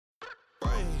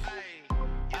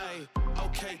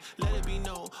Hey, let it be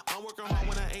known, I'm working hard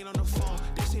when I ain't on the phone.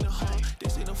 This ain't a home,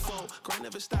 this ain't a foe. Grind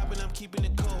never stopping, I'm keeping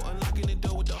it cold. Unlocking the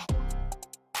door with the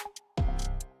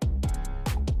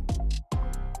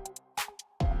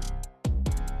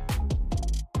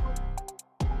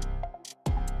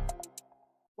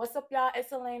What's up, y'all?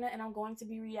 It's Elena, and I'm going to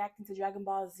be reacting to Dragon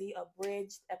Ball Z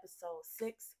Abridged Episode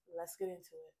 6. Let's get into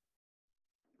it.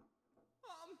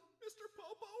 Mr.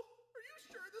 Popo, are you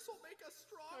sure this will make us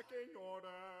strong? Pecking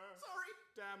order. Sorry.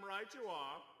 Damn right you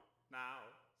are. Now,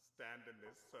 stand in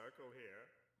this circle here.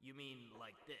 You mean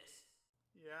like this?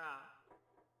 Yeah.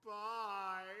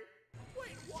 Bye.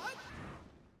 Wait, what?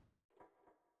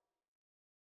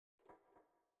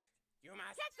 You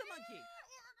must Catch the monkey!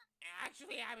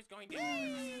 Actually, I was going to.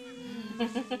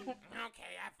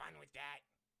 Okay, have fun with that.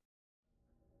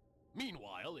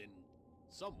 Meanwhile, in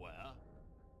somewhere.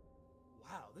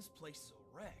 Wow, this place is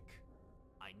a wreck.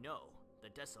 I know. The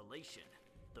desolation,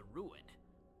 the ruin,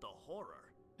 the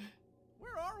horror.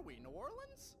 Where are we, New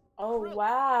Orleans? Oh,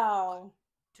 wow.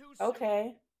 Too soon.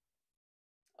 Okay.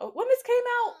 Oh, when this came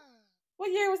out?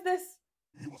 What year was this?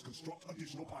 You must construct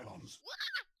additional pylons.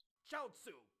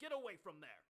 Chaozu, get away from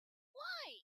there.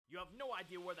 Why? You have no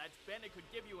idea where that's been. It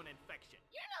could give you an infection.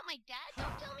 You're not my dad.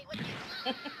 Don't tell me what to do.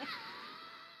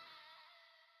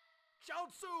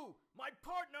 Chaozu, my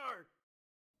partner!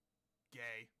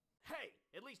 Gay. Hey,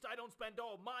 at least I don't spend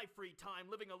all my free time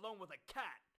living alone with a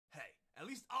cat. Hey, at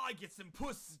least I get some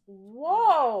puss.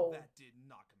 Whoa. That did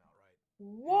not come out right.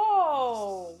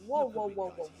 Whoa. Whoa, whoa, whoa,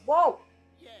 whoa, whoa.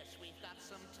 Yes, we've got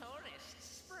some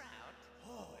tourists, Sprout.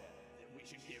 Oh, we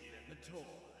should give them the tour.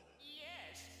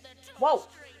 Yes, the tour Whoa.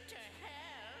 straight to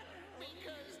hell,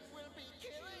 because we'll be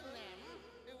killing them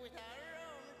with our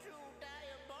own two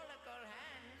diabolical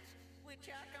hands, which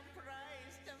are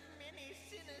comprised of many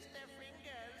sinister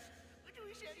fingers, which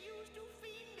we shall use to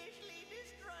fiendishly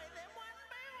destroy them one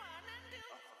by one until...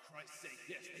 Oh, for Christ's sake,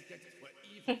 yes, they get it. We're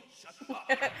evil. Shut up.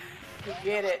 You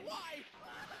get it. Why?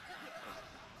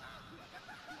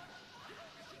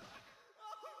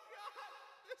 Oh God,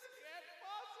 this can't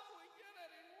possibly get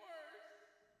any worse.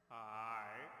 Hi.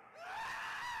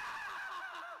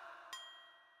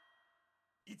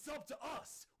 It's up to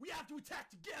us. We have to attack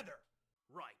together.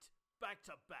 Right, back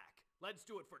to back. Let's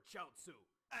do it for Chaozu.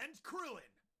 And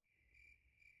Krillin.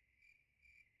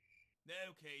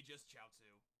 Okay, just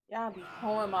Chaozu. Y'all be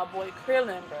hoeing my boy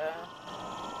Krillin, bruh.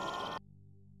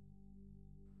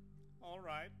 All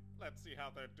right, let's see how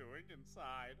they're doing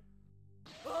inside.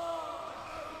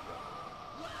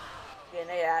 Getting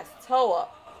their ass toe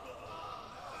up.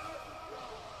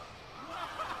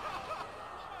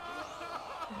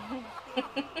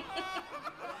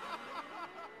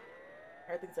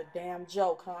 Everything's a damn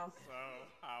joke, huh? So,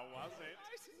 how was it?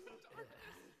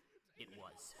 It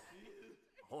was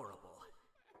horrible.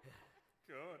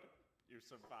 Good. You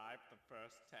survived the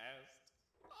first test.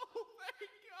 Oh,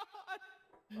 thank God.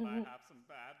 But I have some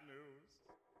bad news.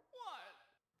 What?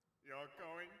 You're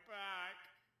going back.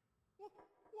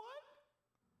 What?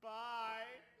 Bye.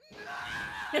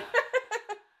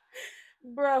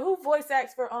 Bruh, who voice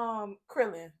acts for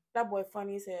Krillin? That boy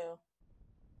funny as hell.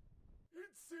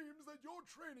 It seems that your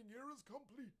training here is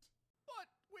complete.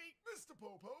 But wait, Mr.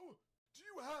 Popo, do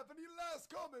you have any last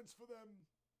comments for them?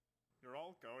 You're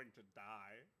all going to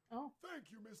die. Oh.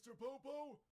 Thank you, Mr.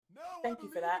 Popo. Now Thank I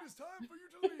you believe for that. it is time for you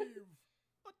to leave.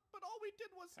 but all we did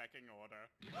was... Pecking order.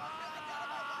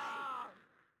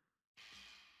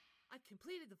 I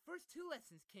completed the first 2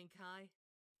 lessons, King Kai.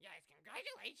 Yes,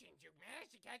 congratulations. You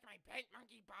managed to catch my pet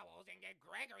monkey Bubbles and get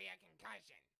Gregory a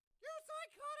concussion. You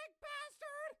psychotic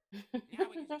bastard! Now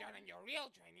we can start on your real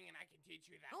training and I can teach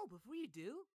you that. Oh, before you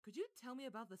do, could you tell me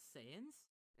about the Saiyans?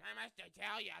 I must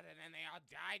tell you other than they all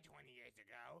died 20 years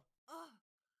ago.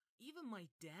 Even my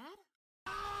dad?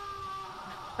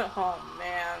 Oh,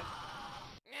 man.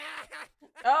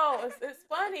 Oh, it's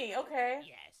funny. Okay.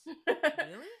 Yes.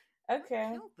 Really?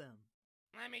 Okay. What killed them?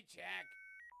 Let me check.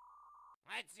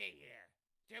 Let's see here.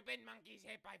 Stupid monkeys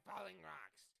hit by falling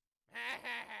rocks.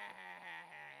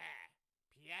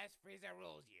 P.S. Frieza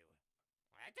rules you.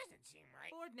 Well, that doesn't seem right.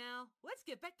 Bored now. Let's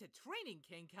get back to training,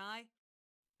 King Kai.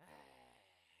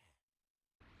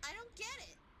 I don't get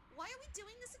it. Why are we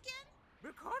doing this again?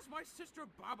 Because my sister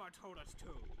Baba told us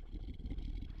to.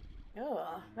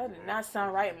 Ugh, that did not sound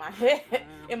right in my head.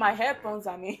 In my headphones,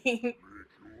 I mean. Make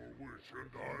your wish and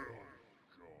I'll...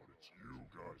 God, it's you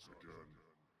guys again.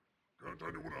 Can't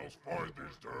anyone else find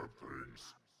these damn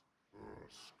things?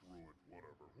 Screw it,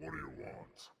 whatever. What do you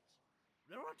want?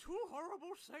 There are 2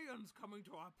 horrible Saiyans coming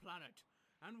to our planet,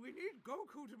 and we need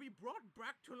Goku to be brought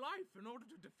back to life in order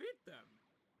to defeat them.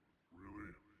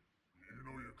 Really? You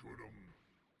know you could,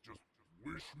 just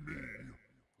wish me,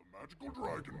 the magical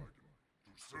dragon,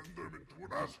 to send them into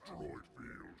an asteroid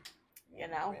field. You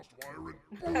know. Crosswire and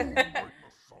boom, right in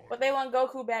the sun. But they want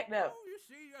Goku back though. Oh, you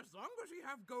see, as long as we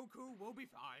have Goku, we'll be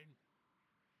fine.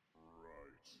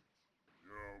 Right.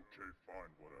 Yeah, okay,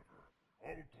 fine, whatever.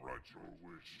 I'll grant your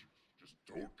wish. Just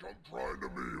don't come crying to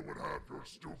me when half your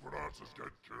stupid asses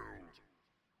get killed.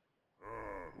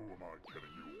 Who am I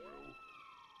kidding you, Will?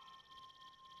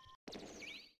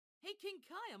 Hey, King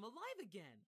Kai, I'm alive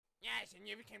again. Yes, and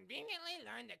you've conveniently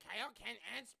learned the Kaioken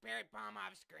and Spirit Bomb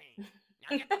off screen.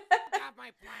 Now get the f*** off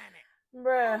my planet.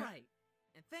 Bruh. All right.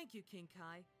 And thank you, King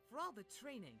Kai, for all the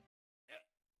training.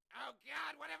 Oh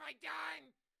God, what have I done?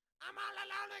 I'm all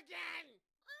alone again.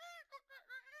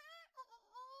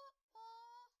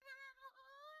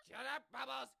 Shut up,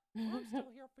 Bubbles. I'm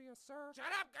still here for you, sir.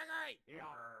 Shut up, Gregory.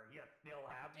 Yarr, you still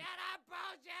have me? Shut up,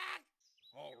 Bojack.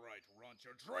 All right, Runt,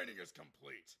 your training is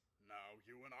complete. Now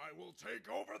you and I will take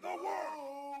over the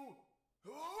world!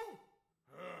 Hello?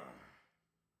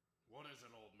 What is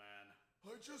it, old man?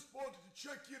 I just wanted to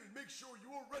check in and make sure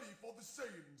you are ready for the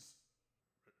Saiyans.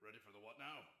 Ready for the what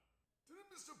now? Didn't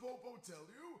Mr. Popo tell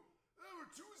you? There are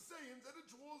 2 Saiyans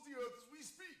headed towards the Earth as we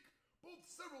speak, both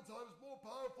several times more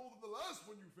powerful than the last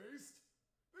one you faced.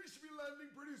 They should be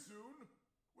landing pretty soon.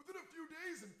 Within a few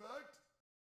days, in fact.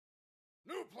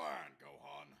 New plan,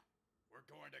 Gohan. We're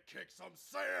going to kick some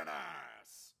Saiyan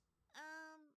ass!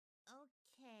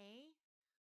 Okay.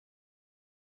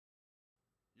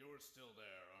 You're still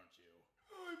there, aren't you?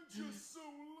 I'm just so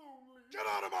lonely. Get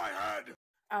out of my head!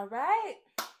 All right.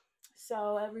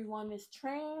 So everyone is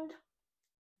trained,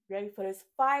 ready for this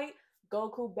fight.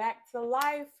 Goku back to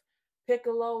life.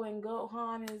 Piccolo and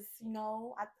Gohan is,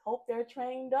 I hope they're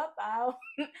trained up.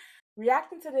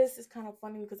 Reacting to this is kind of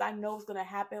funny because I know it's gonna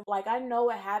happen. Like, I know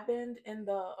it happened in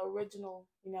the original,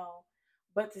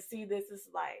 but to see this is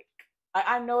like,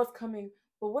 I know it's coming,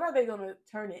 but what are they gonna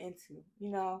turn it into?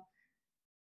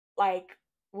 Like,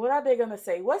 what are they gonna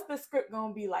say? What's the script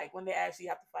gonna be like when they actually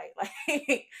have to fight?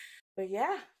 Like, but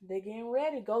yeah, they're getting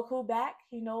ready. Goku back.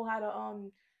 He know how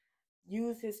to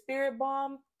use his spirit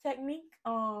bomb technique.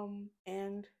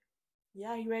 And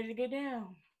yeah, he ready to get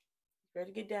down.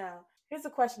 Ready to get down. Here's a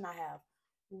question I have.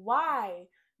 Why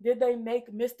did they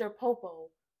make Mr. Popo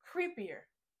creepier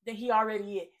than he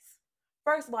already is?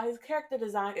 First of all, his character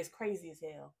design is crazy as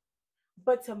hell.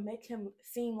 But to make him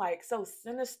seem like so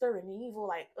sinister and evil,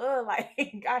 like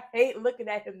I hate looking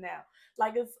at him now.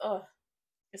 Like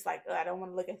it's like, I don't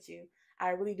want to look at you. I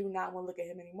really do not want to look at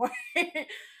him anymore.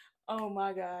 Oh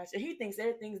my gosh. And he thinks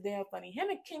everything's damn funny. Him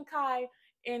and King Kai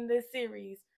in this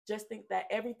series just think that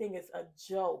everything is a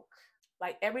joke.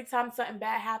 Like, every time something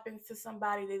bad happens to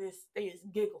somebody, they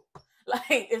just giggle. Like,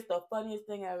 it's the funniest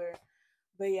thing ever.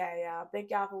 But yeah.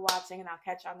 Thank y'all for watching, and I'll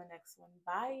catch y'all on the next one.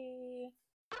 Bye.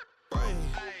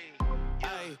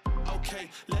 Hey, okay,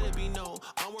 let it be known.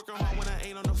 I'm working hard when I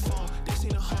ain't on the phone. This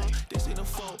ain't a home, this ain't a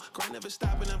foe. Grind never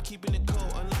stopping, I'm keeping it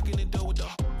cold.